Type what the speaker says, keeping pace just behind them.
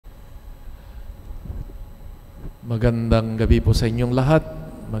Magandang gabi po sa inyong lahat.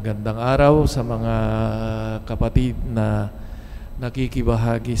 Magandang araw sa mga kapatid na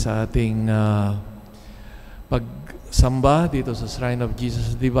nakikibahagi sa ating pagsamba dito sa Shrine of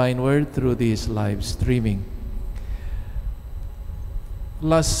Jesus Divine Word through this live streaming.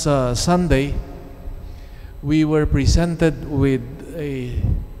 Last Sunday, we were presented with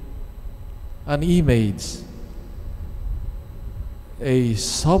an image, a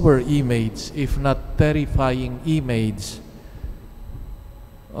sober image, if not terrifying image,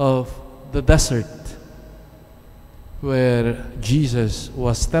 of the desert where Jesus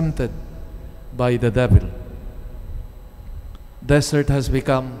was tempted by the devil. Desert has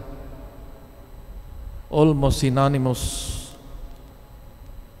become almost synonymous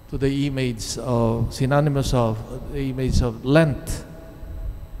to the image of Lent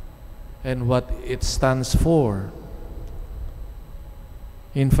and what it stands for.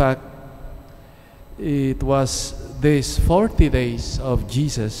 In fact, it was these 40 days of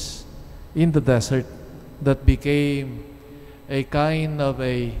Jesus in the desert that became a kind of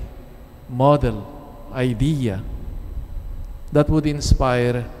a model idea that would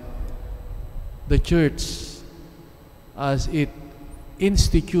inspire the church as it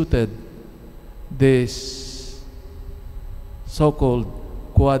instituted this so-called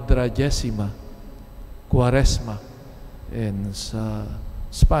Quaresma in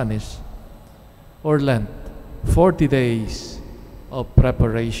Spanish, or Lent, 40 days of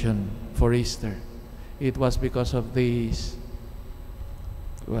preparation for Easter. It was because of these,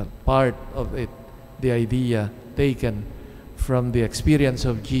 part of it, the idea taken from the experience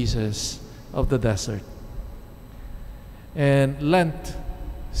of Jesus of the desert. And Lent,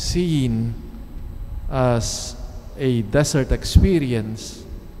 seen as a desert experience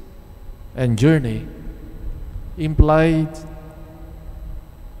and journey, implied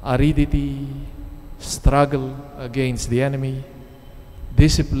aridity, struggle against the enemy,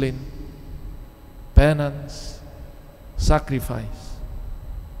 discipline, penance, sacrifice,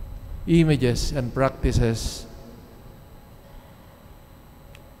 images and practices,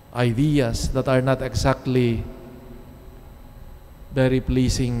 ideas that are not exactly very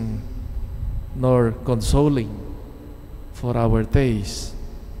pleasing nor consoling for our taste.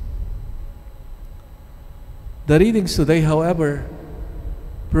 The readings today, however,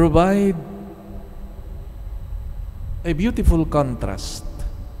 provide a beautiful contrast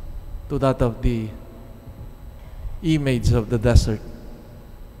to that of the image of the desert.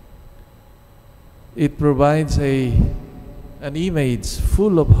 It provides an image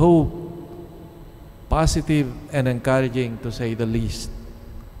full of hope, positive and encouraging, to say the least.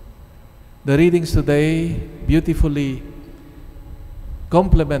 The readings today beautifully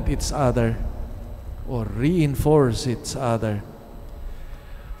complement each other or reinforce each other.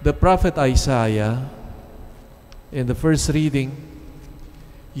 The prophet Isaiah, in the first reading,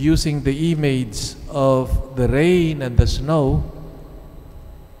 using the image of the rain and the snow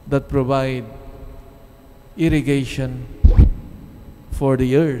that provide irrigation for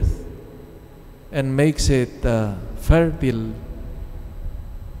the earth and makes it fertile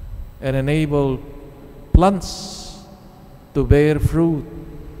and enable plants to bear fruit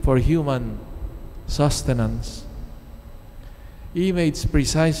for human sustenance. Image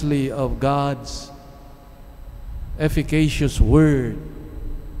precisely of God's efficacious word,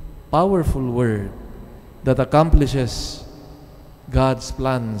 powerful word that accomplishes God's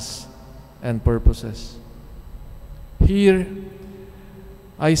plans and purposes. Here,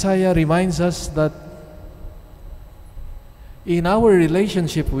 Isaiah reminds us that in our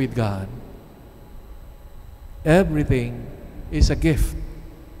relationship with God, everything is a gift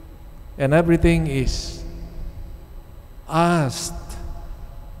and everything is asked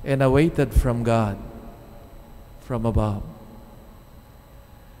and awaited from God, from above.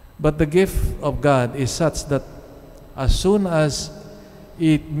 But the gift of God is such that as soon as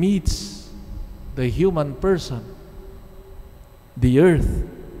it meets the human person, the earth,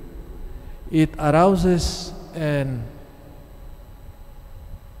 it arouses and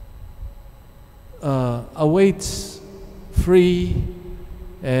awaits free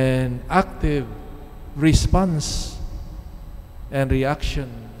and active response and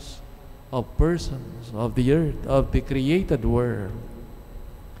reactions of persons, of the earth, of the created world.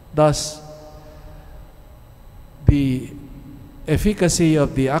 Thus, the efficacy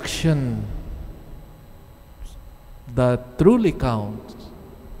of the action that truly counts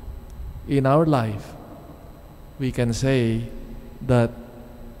in our life, we can say that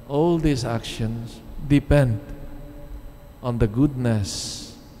all these actions depend on the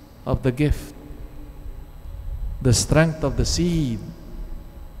goodness of the gift, the strength of the seed,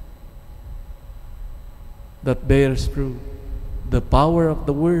 that bears fruit, the power of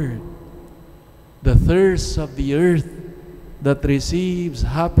the Word, the thirst of the earth that receives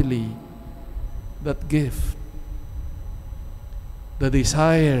happily that gift, the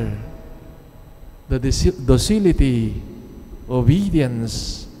desire, the docility,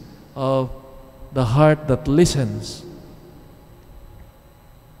 obedience of the heart that listens.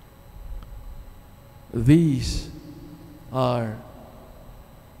 These are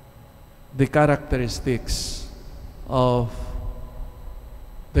the characteristics of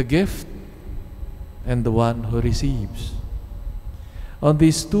the gift and the one who receives. On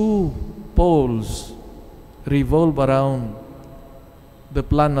these two poles revolve around the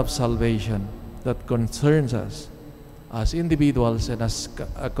plan of salvation that concerns us as individuals and as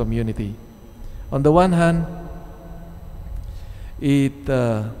a community. On the one hand, it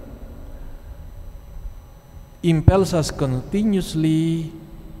impels us continuously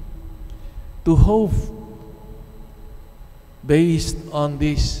to hope based on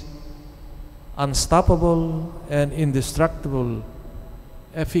this unstoppable and indestructible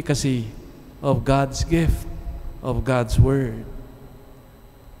efficacy of God's gift, of God's Word.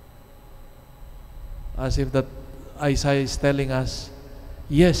 As if that Isaiah is telling us,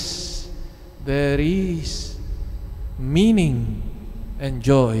 yes, there is meaning and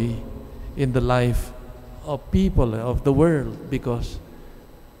joy in the life of people, of the world, because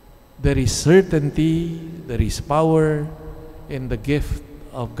there is certainty, there is power in the gift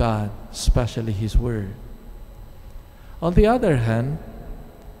of God, especially His Word. On the other hand,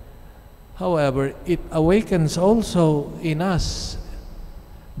 however, it awakens also in us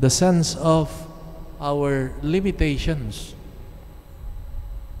the sense of our limitations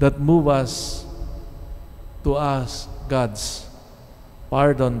that move us to ask God's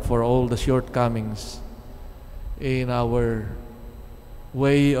pardon for all the shortcomings in our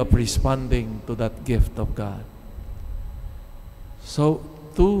way of responding to that gift of God. So,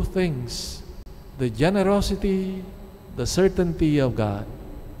 two things: the generosity, the certainty of God,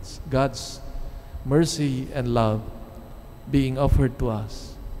 God's mercy and love being offered to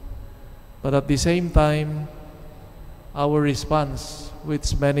us. But at the same time, our response,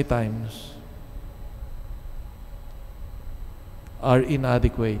 which many times are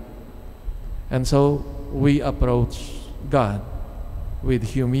inadequate. And so we approach God with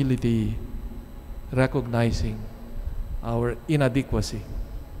humility, recognizing our inadequacy.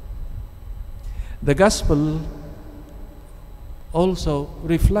 The gospel also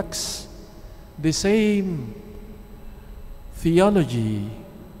reflects the same theology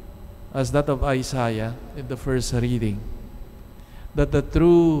as that of Isaiah in the first reading, that the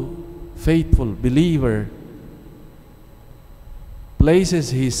true faithful believer places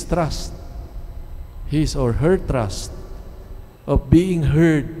his trust, his or her trust, of being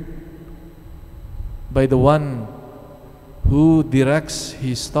heard by the one who directs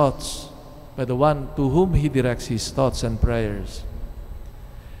his thoughts, by the one to whom he directs his thoughts and prayers.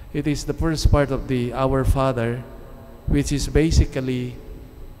 It is the first part of the Our Father, which is basically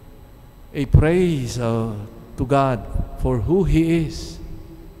a praise to God for who He is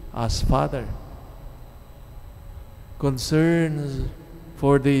as Father. Concerns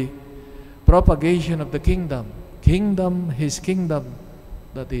for the propagation of the kingdom. His kingdom,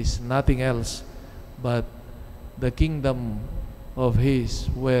 that is nothing else but the kingdom of His,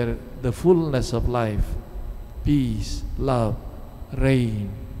 where the fullness of life, peace, love,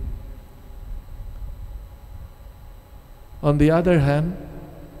 reign. On the other hand,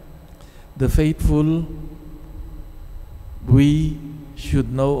 the faithful, we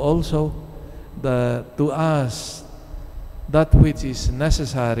should know also that to us that which is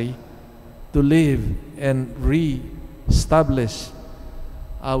necessary to live and re-establish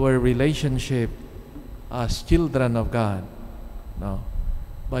our relationship as children of God, no,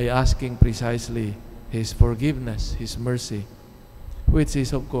 by asking precisely His forgiveness, His mercy, which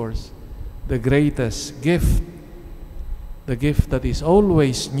is of course the greatest gift, the gift that is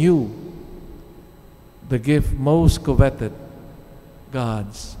always new, the gift most coveted,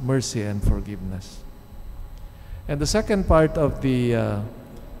 God's mercy and forgiveness. And the second part of the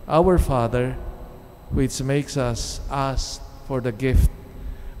Our Father, which makes us ask for the gift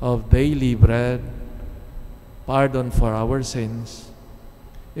of daily bread, pardon for our sins,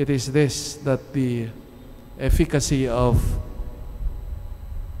 it is this, that the efficacy of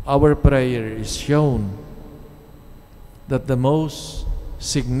our prayer is shown, that the most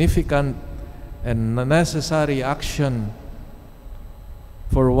significant and necessary action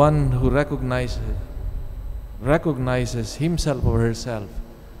for one who recognizes himself or herself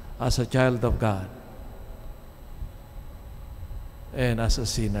as a child of God and as a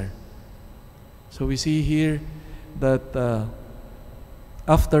sinner So we see here that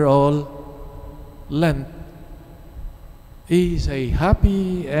after all, Lent is a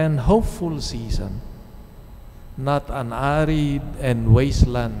happy and hopeful season, not an arid and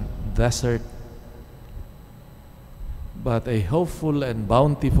wasteland desert, but a hopeful and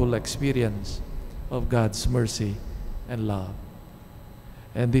bountiful experience of God's mercy and love.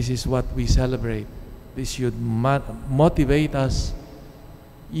 And this is what we celebrate. This should motivate us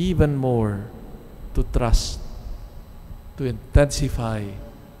even more to trust, to intensify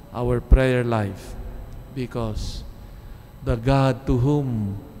our prayer life, because the God to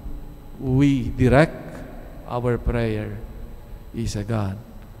whom we direct our prayer is a God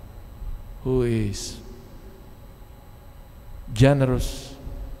who is generous,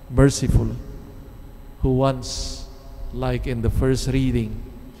 merciful, who once, like in the first reading,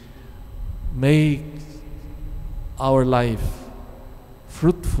 make our life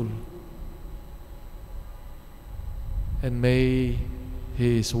fruitful. And may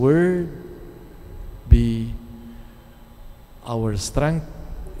His Word be our strength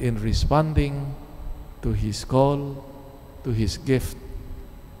in responding to His call, to His gift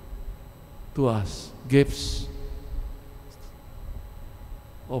to us, gifts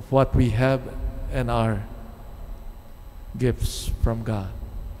of what we have and are gifts from God.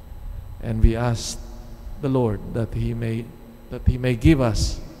 And we ask the Lord that He may give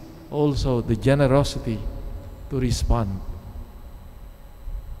us also the generosity to respond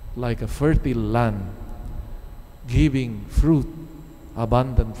like a fertile land, giving fruit,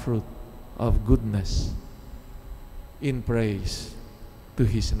 abundant fruit of goodness in praise to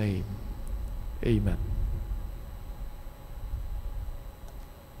His name. Amen.